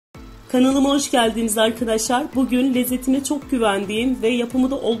Kanalıma hoş geldiniz arkadaşlar. Bugün lezzetine çok güvendiğim ve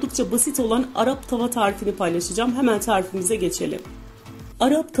yapımı da oldukça basit olan Arap tava tarifini paylaşacağım. Hemen tarifimize geçelim.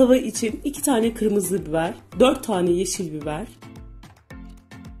 Arap tava için 2 tane kırmızı biber, 4 tane yeşil biber.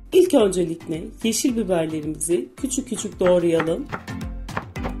 İlk öncelikle yeşil biberlerimizi küçük küçük doğrayalım.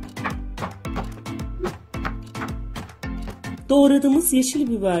 Doğradığımız yeşil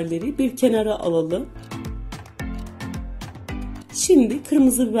biberleri bir kenara alalım. Şimdi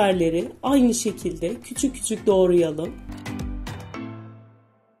kırmızı biberleri aynı şekilde küçük küçük doğrayalım.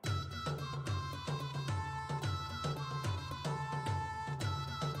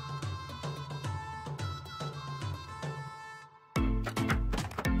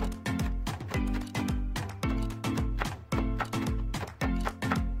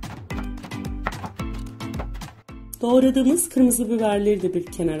 Doğradığımız kırmızı biberleri de bir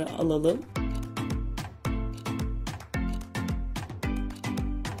kenara alalım.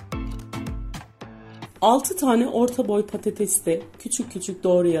 Altı tane orta boy patatesi de küçük küçük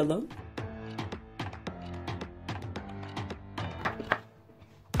doğrayalım.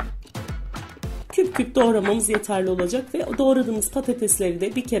 Küp küp doğramamız yeterli olacak ve doğradığımız patatesleri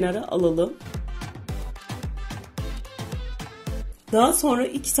de bir kenara alalım. Daha sonra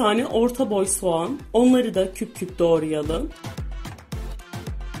 2 tane orta boy soğan, onları da küp küp doğrayalım.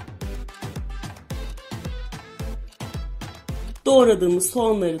 Doğradığımız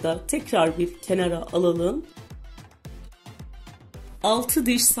soğanları da tekrar bir kenara alalım. 6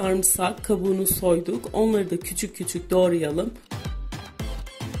 diş sarımsak kabuğunu soyduk. Onları da küçük küçük doğrayalım.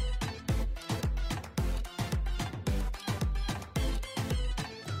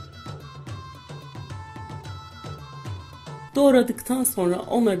 Doğradıktan sonra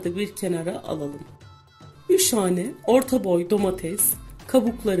onları da bir kenara alalım. 3 tane orta boy domates,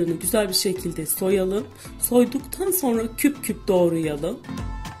 kabuklarını güzel bir şekilde soyalım. Soyduktan sonra küp küp doğrayalım.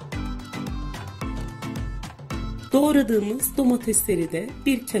 Doğradığımız domatesleri de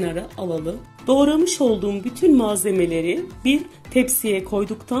bir kenara alalım. Doğramış olduğum bütün malzemeleri bir tepsiye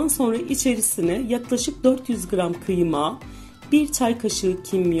koyduktan sonra içerisine yaklaşık 400 gram kıyma, 1 çay kaşığı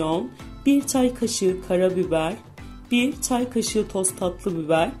kimyon, 1 çay kaşığı karabiber, 1 çay kaşığı toz tatlı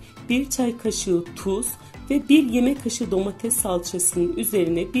biber, 1 çay kaşığı tuz ve 1 yemek kaşığı domates salçasının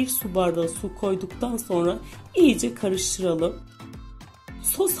üzerine 1 su bardağı su koyduktan sonra iyice karıştıralım.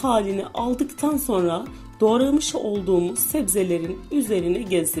 Sos halini aldıktan sonra doğramış olduğumuz sebzelerin üzerine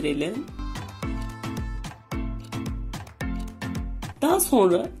gezdirelim. Daha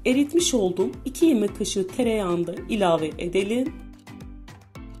sonra eritmiş olduğum 2 yemek kaşığı tereyağını da ilave edelim.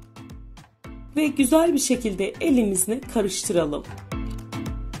 Ve güzel bir şekilde elimizle karıştıralım.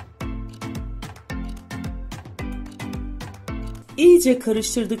 İyice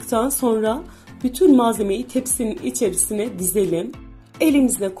karıştırdıktan sonra bütün malzemeyi tepsinin içerisine dizelim.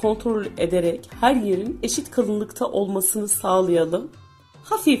 Elimizle kontrol ederek her yerin eşit kalınlıkta olmasını sağlayalım.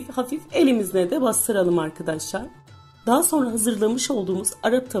 Hafif hafif elimizle de bastıralım arkadaşlar. Daha sonra hazırlamış olduğumuz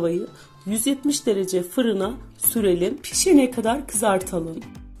Arap tavayı 170 derece fırına sürelim. Pişene kadar kızartalım.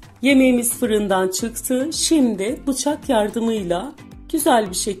 Yemeğimiz fırından çıktı. Şimdi bıçak yardımıyla güzel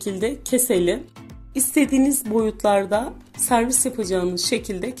bir şekilde keselim. İstediğiniz boyutlarda servis yapacağınız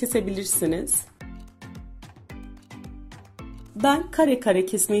şekilde kesebilirsiniz. Ben kare kare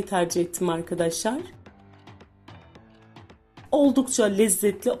kesmeyi tercih ettim arkadaşlar. Oldukça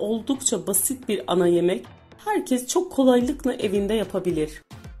lezzetli, oldukça basit bir ana yemek. Herkes çok kolaylıkla evinde yapabilir.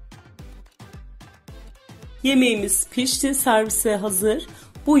 Yemeğimiz pişti, servise hazır.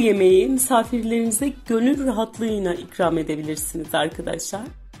 Bu yemeği misafirlerinize gönül rahatlığıyla ikram edebilirsiniz arkadaşlar.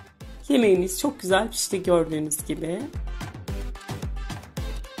 Yemeğimiz çok güzel pişti gördüğünüz gibi.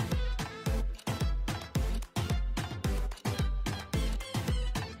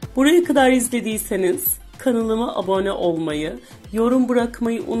 Buraya kadar izlediyseniz kanalıma abone olmayı, yorum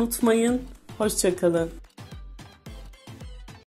bırakmayı unutmayın. Hoşça kalın.